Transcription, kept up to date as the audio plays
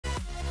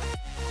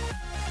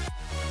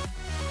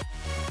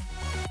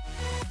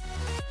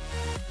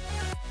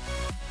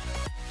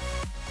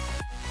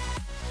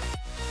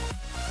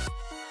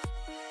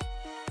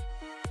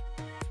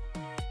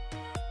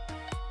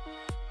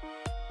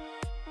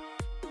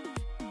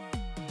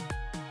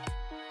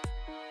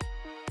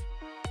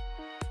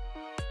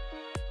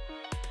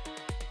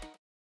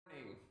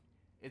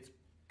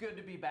good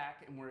to be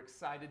back, and we're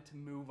excited to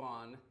move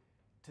on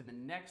to the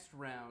next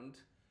round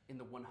in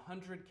the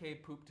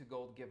 100K Poop to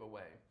Gold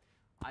giveaway.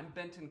 I'm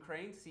Benton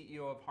Crane,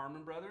 CEO of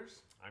Harmon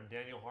Brothers. I'm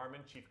Daniel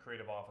Harmon, Chief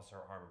Creative Officer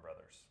at Harmon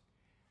Brothers.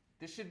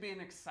 This should be an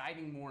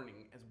exciting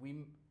morning as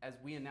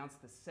we announce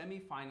the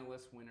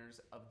semi-finalist winners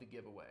of the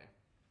giveaway.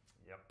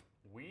 Yep.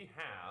 We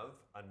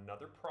have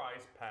another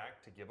prize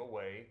pack to give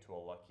away to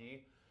a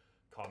lucky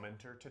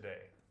commenter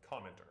today.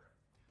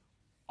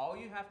 All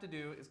you have to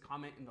do is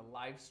comment in the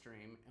live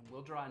stream, and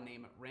we'll draw a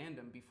name at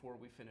random before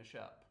we finish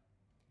up.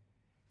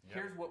 Yep.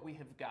 Here's what we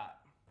have got.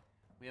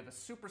 We have a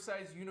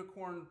supersized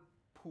unicorn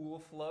pool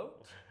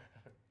float.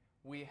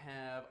 We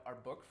have our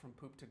book From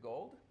Poop to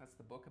Gold. That's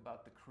the book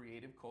about the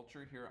creative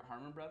culture here at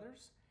Harmon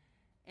Brothers.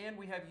 And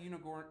we have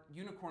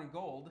unicorn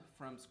gold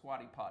from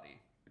Squatty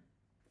Potty.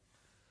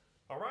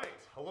 All right,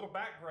 a little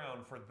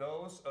background for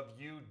those of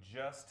you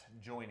just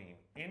joining.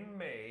 In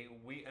May,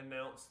 we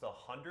announced the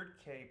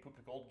 100K Poop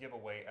to Gold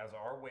giveaway as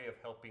our way of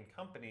helping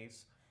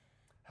companies,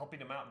 helping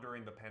them out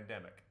during the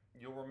pandemic.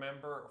 You'll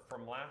remember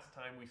from last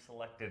time we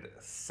selected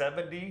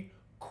 70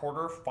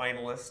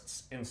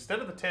 quarterfinalists instead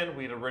of the 10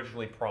 we had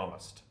originally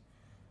promised.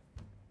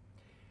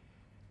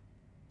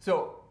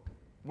 So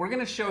we're going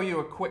to show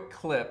you a quick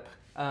clip.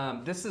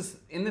 In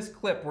this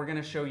clip, we're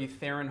going to show you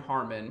Theron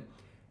Harmon.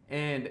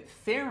 And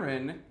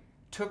Theron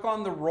took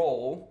on the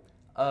role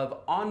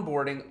of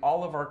onboarding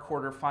all of our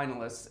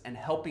quarterfinalists and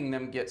helping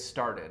them get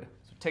started.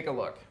 So take a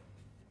look.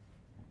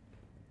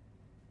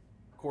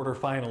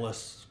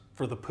 Quarterfinalists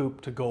for the Poop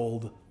to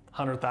Gold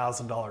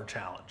 $100,000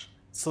 challenge.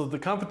 So the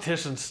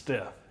competition's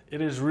stiff. It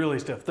is really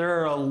stiff.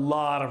 There are a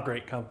lot of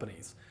great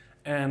companies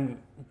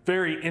and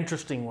very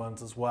interesting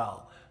ones as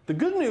well. The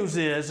good news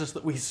is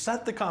that we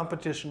set the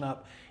competition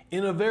up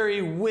in a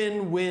very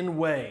win-win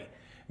way.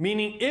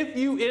 Meaning if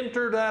you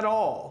entered at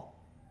all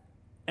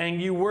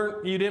and you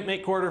didn't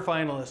make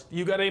quarterfinalist,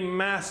 you got a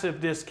massive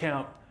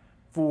discount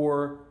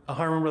for a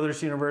Harmon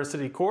Brothers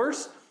University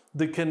course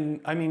that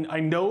I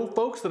know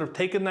folks that have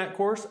taken that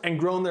course and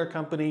grown their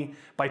company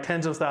by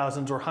tens of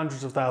thousands or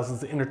hundreds of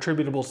thousands in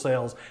attributable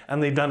sales,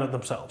 and they've done it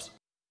themselves.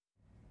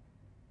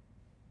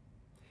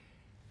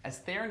 As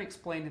Theron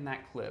explained in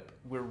that clip,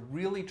 we're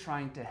really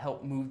trying to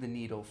help move the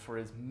needle for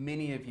as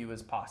many of you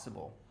as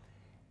possible.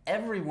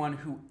 Everyone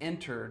who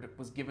entered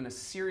was given a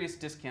serious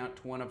discount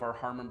to one of our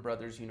Harmon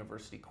Brothers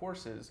University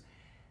courses,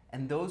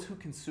 and those who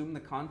consume the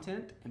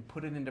content and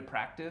put it into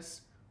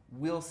practice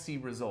will see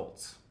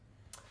results.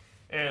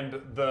 And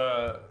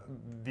oh,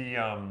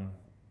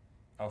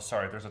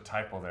 sorry, there's a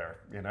typo there,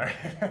 you know.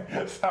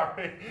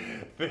 Sorry.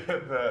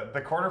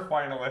 The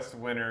quarterfinalist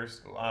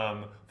winners,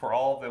 for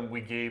all of them,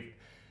 we gave,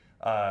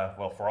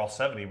 for all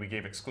 70, we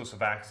gave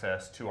exclusive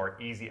access to our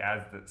Easy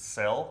Ads That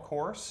Sell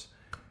course.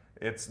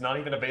 It's not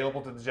even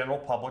available to the general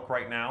public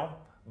right now,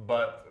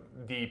 but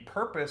the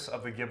purpose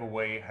of the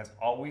giveaway has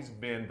always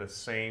been the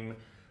same.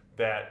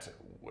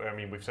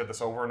 We've said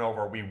this over and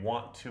over, we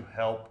want to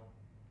help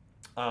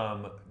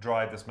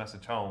drive this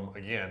message home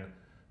again.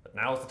 But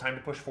now is the time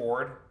to push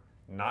forward,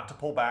 not to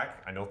pull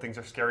back. I know things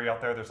are scary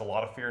out there, there's a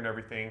lot of fear and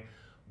everything,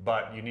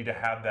 but you need to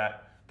have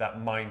that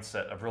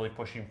mindset of really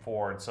pushing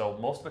forward. So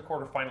most of the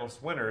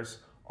quarterfinalist winners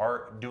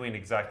are doing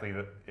exactly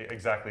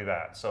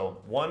that.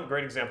 So one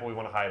great example we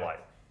want to highlight.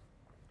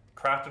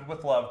 Crafted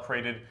with Love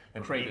created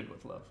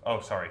with Love. Oh,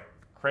 sorry.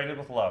 Created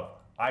with Love.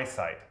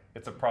 Eyesight.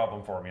 It's a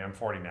problem for me. I'm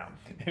 40 now.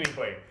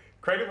 Anyway,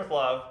 Created with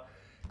Love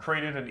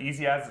created an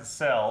Easy Ads That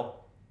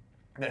Sell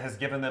that has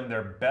given them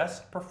their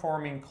best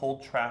performing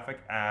cold traffic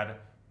ad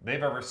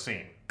they've ever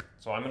seen.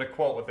 So I'm going to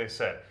quote what they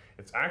said.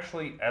 It's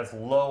actually as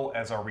low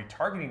as our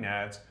retargeting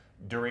ads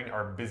during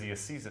our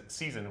busiest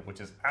season, which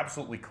is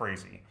absolutely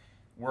crazy.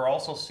 We're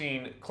also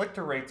seeing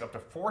click-through rates up to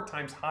 4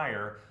 times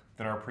higher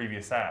than our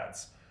previous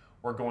ads.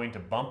 We're going to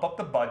bump up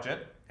the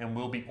budget, and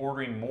we'll be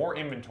ordering more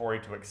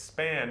inventory to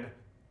expand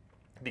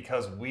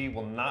because we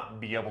will not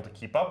be able to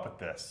keep up with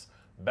this.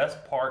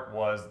 Best part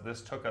was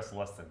this took us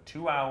less than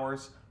 2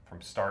 hours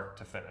from start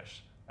to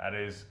finish. That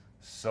is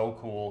so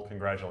cool.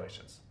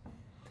 Congratulations.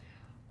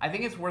 I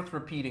think it's worth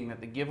repeating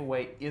that the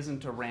giveaway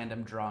isn't a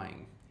random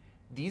drawing.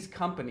 These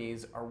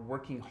companies are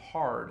working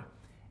hard,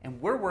 and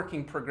we're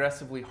working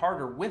progressively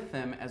harder with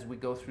them as we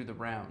go through the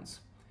rounds.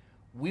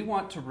 We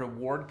want to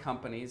reward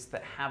companies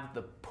that have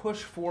the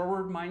push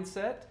forward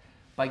mindset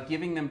by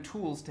giving them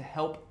tools to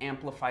help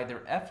amplify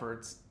their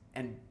efforts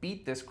and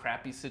beat this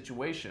crappy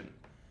situation.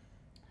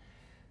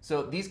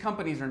 So these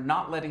companies are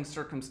not letting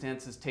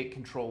circumstances take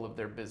control of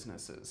their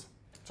businesses.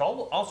 It's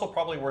also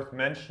probably worth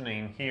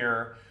mentioning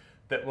here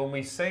that when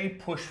we say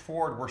push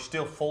forward, we're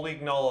still fully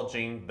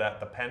acknowledging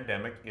that the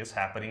pandemic is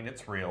happening,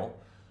 it's real,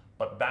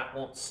 but that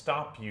won't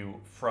stop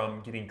you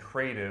from getting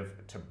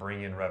creative to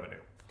bring in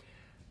revenue.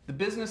 The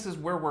businesses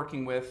we're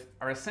working with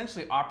are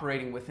essentially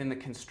operating within the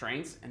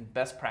constraints and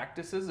best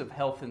practices of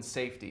health and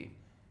safety.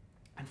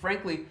 And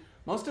frankly,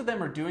 most of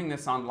them are doing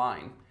this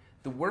online.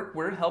 The work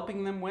we're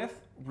helping them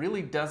with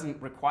really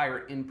doesn't require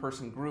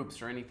in-person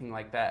groups or anything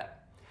like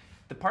that.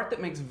 The part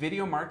that makes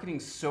video marketing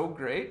so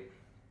great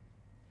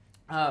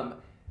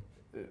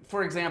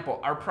For example,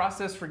 our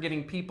process for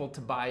getting people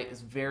to buy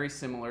is very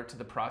similar to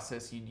the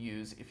process you'd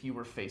use if you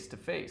were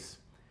face-to-face.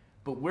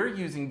 But we're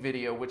using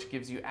video, which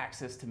gives you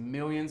access to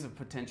millions of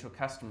potential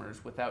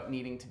customers without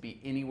needing to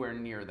be anywhere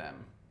near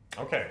them.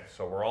 Okay,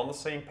 so we're all on the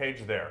same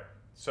page there.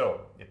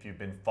 So if you've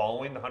been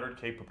following the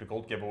 100K Poop to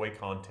Gold giveaway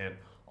content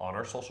on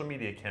our social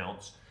media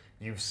accounts,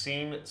 you've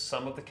seen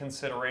some of the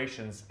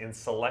considerations in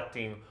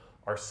selecting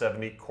our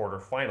 70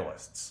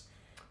 quarterfinalists.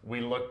 We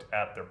looked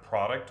at their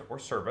product or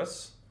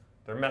service,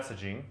 their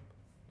messaging,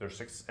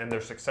 and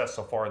their success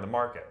so far in the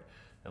market.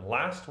 And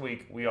last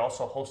week, we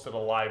also hosted a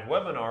live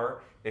webinar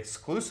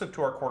exclusive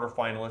to our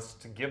quarterfinalists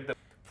to give them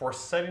for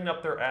setting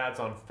up their ads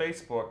on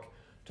Facebook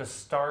to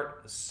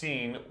start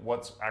seeing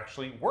what's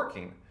actually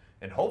working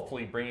and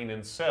hopefully bringing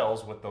in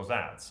sales with those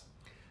ads.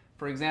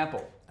 For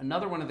example,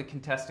 another one of the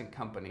contestant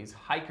companies,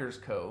 Hikers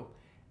Co.,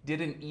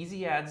 did an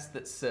easy ads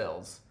that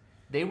sells.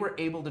 They were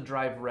able to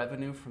drive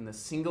revenue from the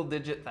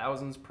single-digit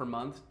thousands per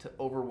month to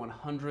over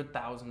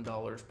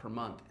 $100,000 per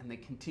month, and they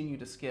continue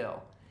to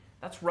scale.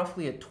 That's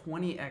roughly a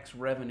 20x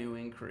revenue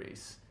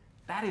increase.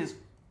 That is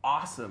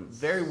awesome.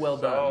 Very well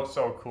done.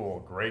 So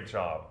cool. Great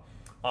job.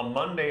 On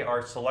Monday,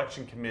 our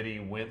selection committee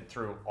went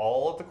through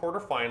all of the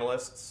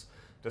quarterfinalists,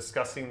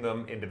 discussing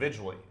them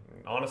individually.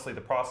 Honestly,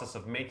 the process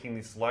of making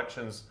these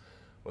selections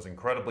was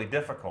incredibly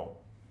difficult.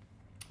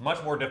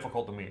 Much more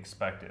difficult than we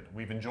expected.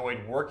 We've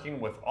enjoyed working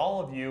with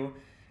all of you,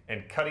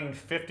 and cutting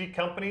 50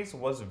 companies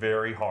was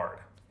very hard.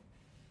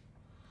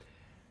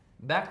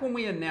 Back when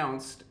we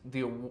announced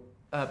the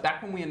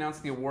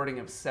awarding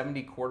of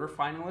 70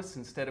 quarterfinalists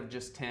instead of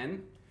just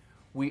 10,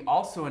 we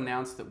also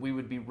announced that we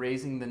would be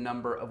raising the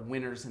number of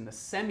winners in the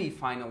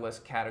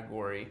semi-finalist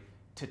category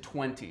to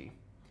 20.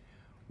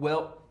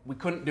 Well, we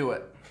couldn't do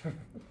it.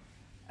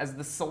 As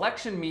the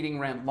selection meeting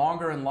ran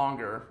longer and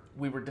longer,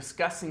 we were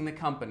discussing the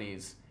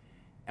companies,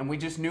 and we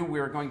just knew we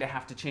were going to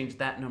have to change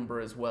that number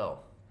as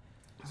well.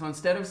 So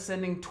instead of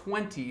sending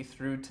 20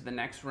 through to the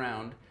next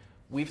round,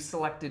 we've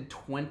selected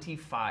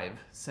 25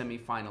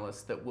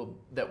 semi-finalists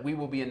that we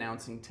will be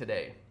announcing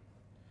today.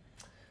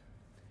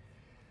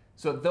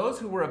 So those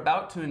who we're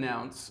about to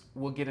announce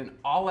will get an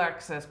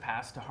all-access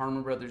pass to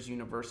Harmon Brothers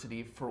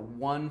University for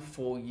 1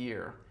 full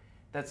year.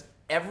 That's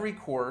every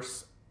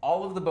course,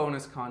 all of the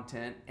bonus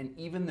content, and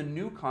even the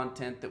new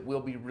content that we'll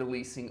be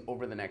releasing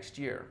over the next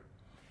year.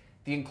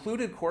 The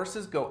included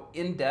courses go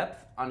in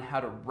depth on how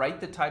to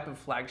write the type of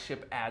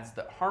flagship ads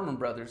that Harmon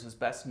Brothers is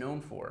best known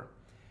for.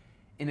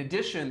 In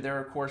addition, there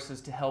are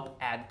courses to help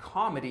add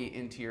comedy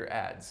into your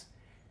ads,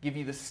 give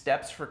you the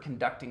steps for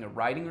conducting a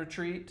writing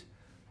retreat,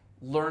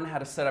 learn how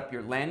to set up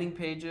your landing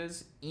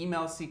pages,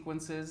 email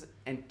sequences,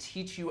 and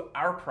teach you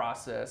our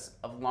process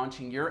of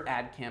launching your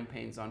ad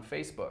campaigns on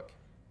Facebook.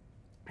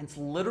 It's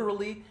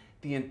literally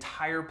the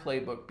entire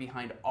playbook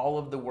behind all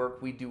of the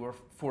work we do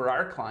for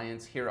our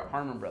clients here at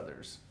Harmon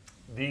Brothers.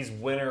 These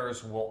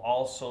winners will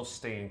also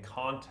stay in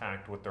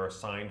contact with their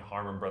assigned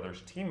Harmon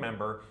Brothers team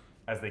member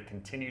as they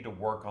continue to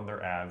work on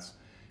their ads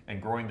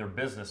and growing their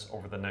business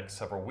over the next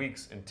several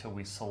weeks until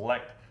we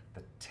select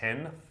the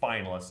 10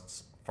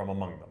 finalists from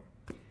among them.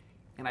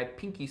 And I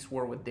pinky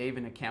swore with Dave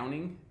in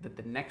accounting that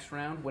the next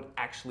round would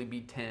actually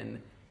be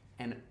 10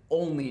 and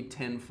only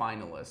 10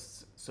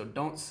 finalists. So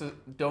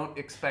don't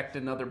expect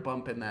another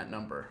bump in that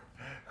number.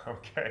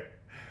 Okay,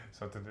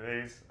 so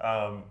today's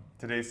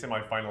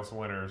semifinalist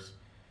winners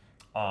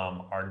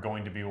are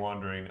going to be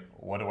wondering,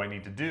 what do I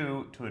need to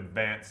do to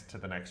advance to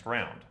the next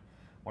round?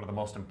 One of the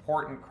most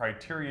important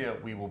criteria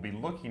we will be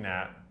looking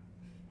at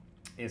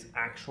is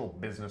actual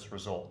business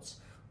results.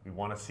 We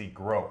want to see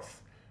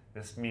growth.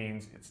 This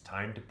means it's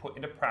time to put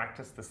into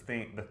practice the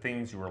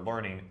things you are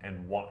learning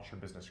and watch your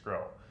business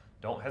grow.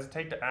 Don't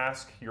hesitate to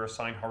ask your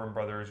assigned Harmon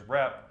Brothers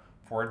rep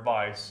for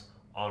advice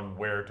on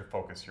where to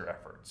focus your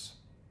efforts.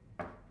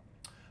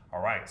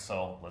 All right,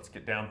 so let's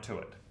get down to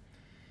it.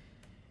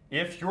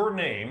 If your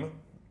name,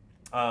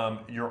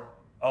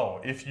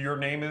 if your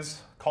name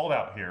is called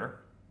out here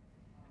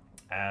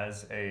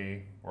as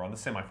we're on the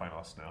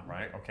semifinalist now,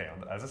 right? Okay,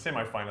 as a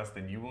semifinalist,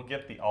 then you will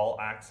get the all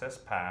access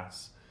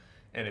pass,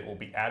 and it will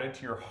be added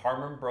to your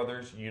Harmon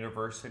Brothers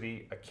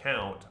University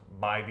account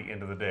by the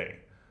end of the day.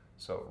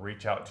 So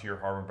reach out to your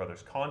Harmon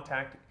Brothers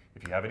contact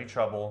if you have any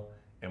trouble,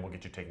 and we'll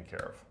get you taken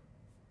care of.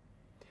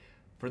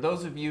 For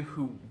those of you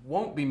who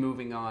won't be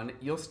moving on,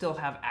 you'll still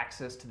have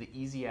access to the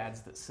Easy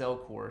Ads That Sell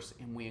course,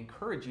 and we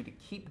encourage you to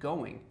keep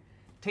going.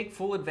 Take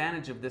full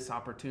advantage of this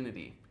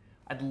opportunity.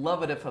 I'd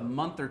love it if a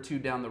month or two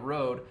down the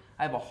road,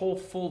 I have a whole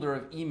folder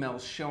of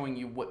emails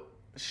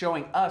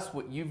showing us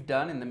what you've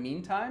done in the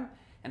meantime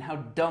and how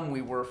dumb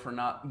we were for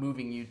not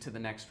moving you to the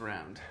next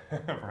round.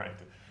 Right.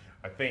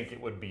 I think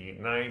it would be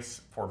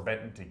nice for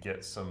Benton to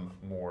get some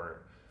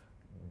more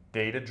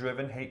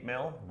data-driven hate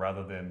mail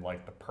rather than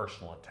like the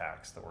personal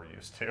attacks that we're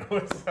used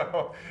to.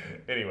 So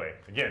anyway,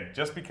 again,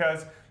 just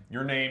because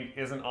your name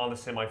isn't on the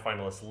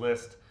semifinalist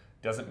list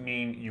doesn't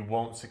mean you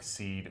won't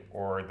succeed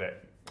or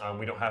that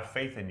we don't have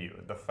faith in you.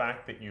 The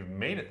fact that you've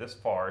made it this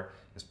far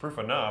is proof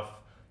enough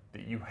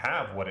that you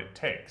have what it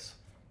takes.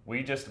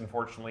 We just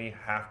unfortunately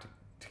have to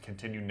to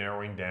continue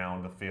narrowing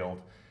down the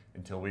field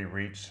until we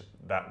reach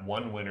that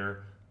one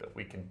winner that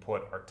we can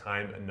put our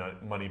time and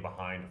money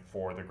behind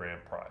for the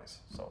grand prize.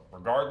 So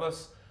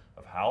regardless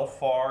of how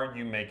far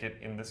you make it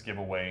in this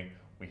giveaway,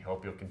 we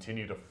hope you'll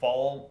continue to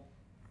follow.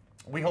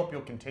 We hope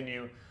you'll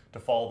continue to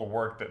follow the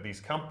work that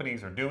these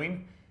companies are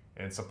doing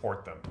and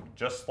support them.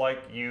 Just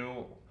like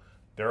you,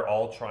 they're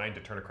all trying to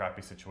turn a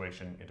crappy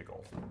situation into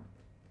gold.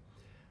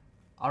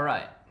 All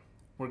right,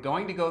 we're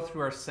going to go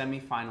through our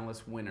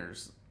semi-finalist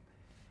winners.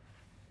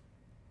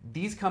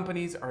 These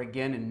companies are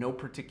again in no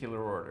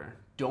particular order.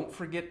 Don't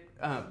forget,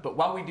 but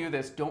while we do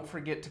this, don't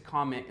forget to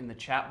comment in the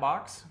chat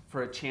box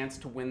for a chance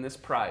to win this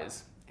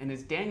prize. And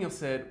as Daniel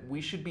said, we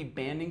should be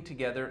banding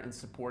together and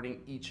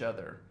supporting each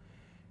other.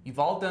 You've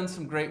all done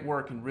some great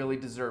work and really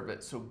deserve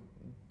it, so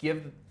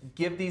give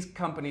these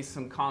companies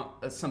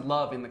some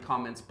love in the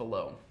comments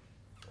below.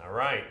 All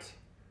right,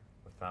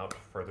 without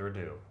further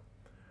ado,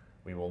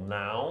 we will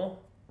now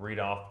read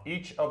off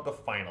each of the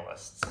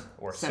finalists,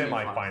 or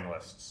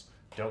semi-finalists.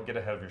 Don't get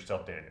ahead of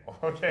yourself, Daniel.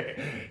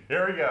 Okay,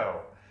 here we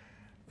go.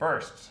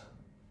 First,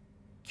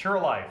 Cure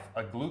Life,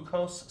 a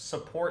glucose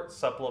support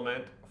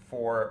supplement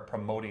for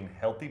promoting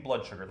healthy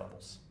blood sugar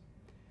levels.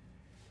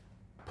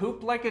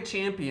 Poop Like a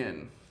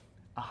Champion,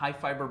 a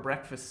high-fiber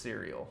breakfast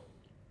cereal.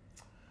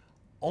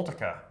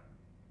 Ultica,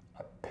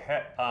 a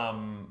pet,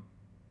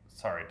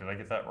 sorry, did I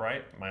get that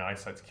right? My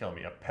eyesight's killing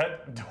me. A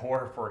pet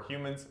door for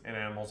humans and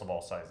animals of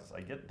all sizes.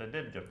 I did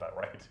get that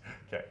right.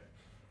 Okay.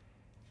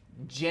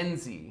 Gen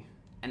Z,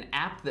 an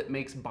app that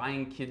makes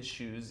buying kids'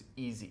 shoes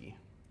easy.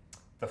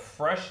 The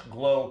Fresh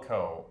Glow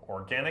Co.,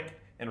 organic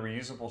and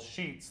reusable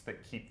sheets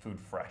that keep food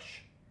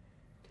fresh.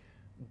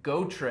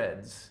 Go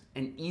Treads,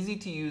 an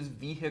easy-to-use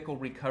vehicle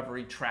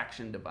recovery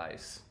traction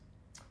device.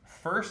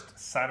 First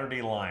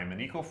Saturday Lime,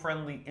 an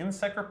eco-friendly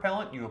insect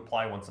repellent you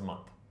apply once a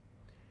month.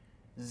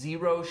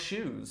 Zero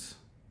Shoes,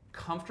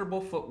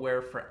 comfortable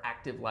footwear for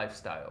active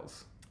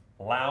lifestyles.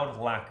 Loud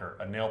Lacquer,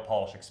 a nail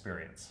polish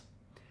experience.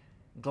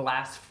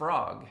 Glass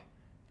Frog,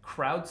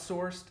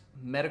 crowdsourced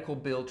medical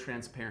bill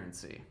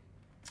transparency.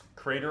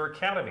 Creator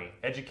Academy,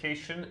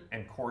 education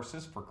and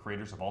courses for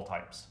creators of all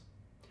types.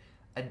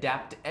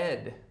 Adapt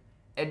Ed,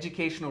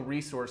 educational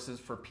resources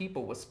for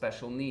people with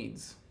special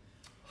needs.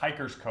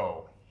 Hikers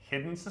Co.,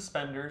 hidden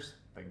suspenders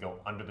that go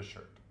under the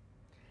shirt.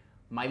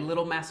 My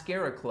Little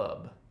Mascara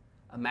Club,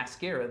 a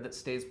mascara that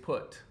stays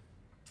put.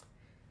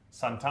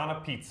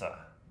 Santana Pizza,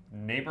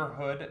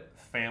 neighborhood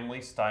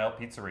family style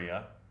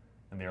pizzeria,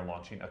 and they are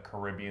launching a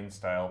Caribbean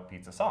style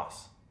pizza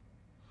sauce.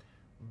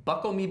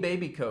 Buckle Me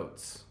Baby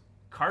Coats,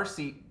 car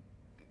seat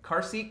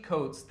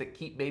coats that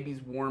keep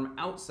babies warm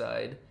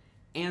outside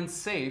and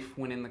safe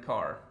when in the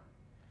car.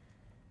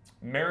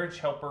 Marriage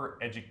Helper,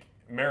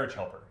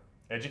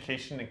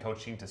 education and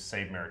coaching to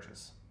save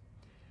marriages.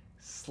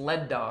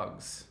 Sled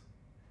Dogs,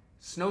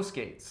 snow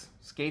skates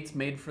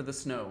made for the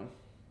snow.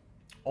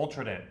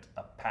 Ultradent,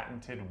 a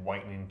patented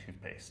whitening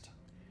toothpaste.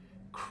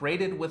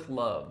 Crated with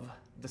Love,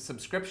 the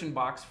subscription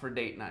box for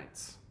date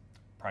nights.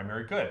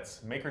 Primary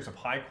Goods, makers of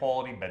high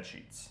quality bed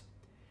sheets.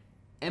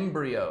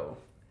 Embryo,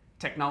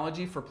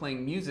 technology for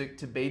playing music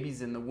to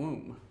babies in the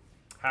womb.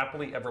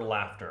 Happily Ever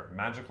Laughter,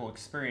 magical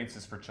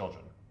experiences for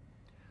children.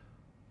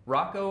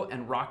 Rocco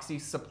and Roxy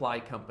Supply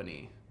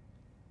Company,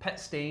 pet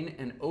stain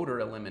and odor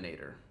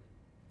eliminator.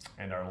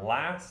 And our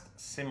last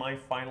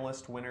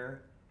semi-finalist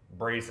winner,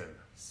 Brazen,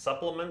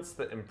 supplements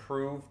that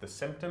improve the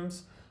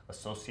symptoms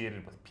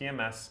associated with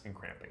PMS and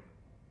cramping.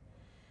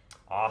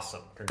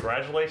 Awesome.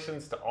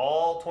 Congratulations to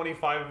all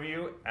 25 of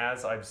you.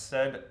 As I've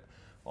said,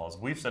 well, as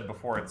we've said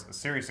before, it's a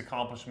serious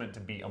accomplishment to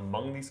be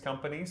among these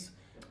companies.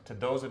 To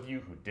those of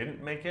you who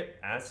didn't make it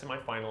as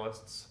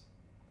semi-finalists,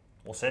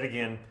 we'll say it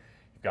again,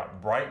 you've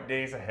got bright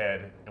days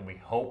ahead, and we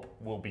hope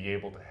we'll be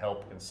able to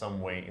help in some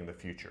way in the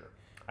future.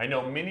 I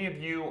know many of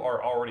you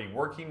are already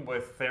working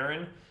with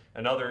Theron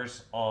and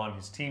others on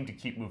his team to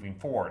keep moving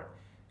forward.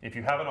 If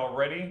you haven't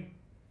already,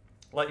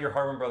 let your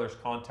Harmon Brothers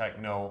contact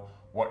know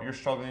what you're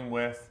struggling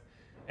with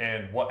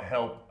and what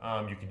help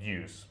you could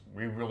use.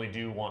 We really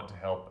do want to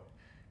help,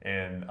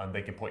 and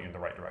they can point you in the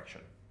right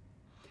direction.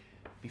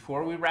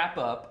 Before we wrap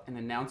up and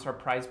announce our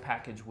prize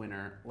package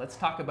winner, let's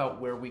talk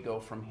about where we go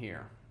from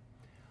here.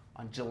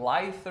 On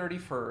July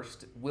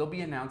 31st, we'll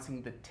be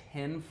announcing the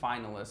 10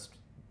 finalists.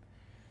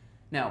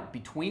 Now,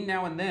 between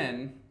now and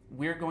then,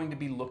 we're going to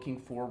be looking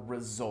for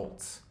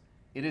results.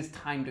 It is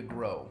time to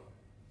grow.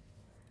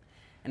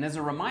 And as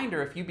a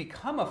reminder, if you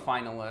become a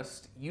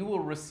finalist, you will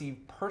receive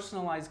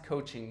personalized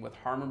coaching with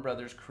Harmon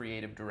Brothers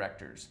creative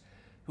directors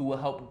who will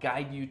help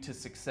guide you to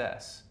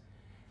success.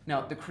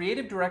 Now, the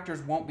creative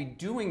directors won't be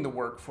doing the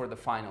work for the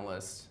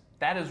finalists.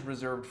 That is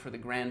reserved for the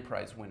grand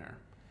prize winner.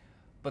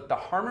 But the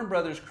Harmon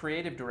Brothers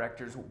creative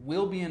directors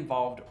will be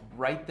involved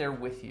right there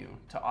with you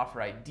to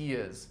offer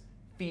ideas,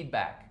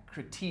 feedback,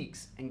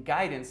 critiques, and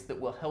guidance that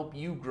will help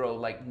you grow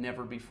like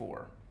never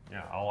before.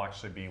 Yeah, I'll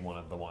actually be one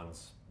of the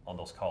ones on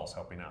those calls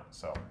helping out,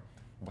 so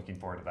I'm looking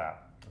forward to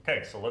that.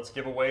 Okay, so let's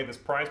give away this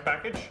prize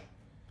package.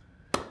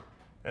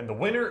 And the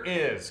winner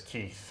is,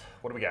 Keith,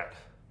 what do we got?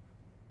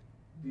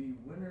 The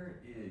winner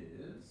is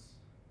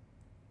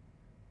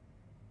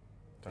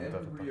Dun, dun,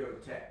 dun,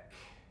 dun.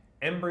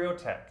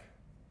 Embryotech.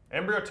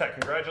 Embryotech,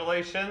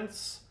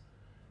 congratulations.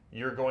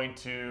 You're going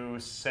to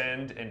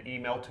send an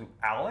email to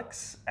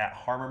Alex at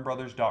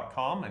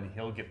harmonbrothers.com and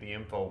he'll get the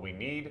info we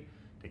need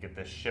to get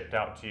this shipped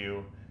out to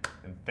you.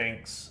 And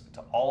thanks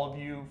to all of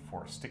you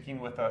for sticking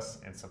with us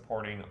and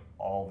supporting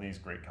all these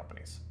great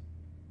companies.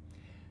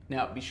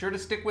 Now, be sure to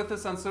stick with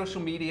us on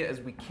social media as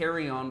we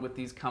carry on with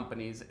these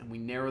companies and we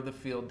narrow the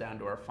field down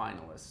to our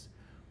finalists.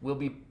 We'll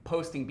be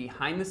posting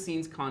behind the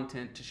scenes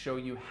content to show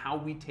you how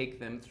we take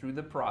them through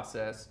the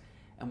process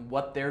and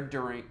what they're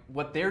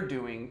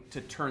doing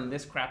to turn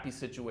this crappy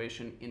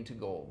situation into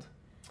gold.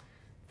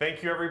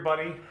 Thank you,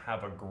 everybody.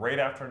 Have a great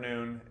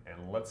afternoon,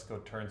 and let's go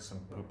turn some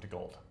poop to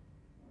gold.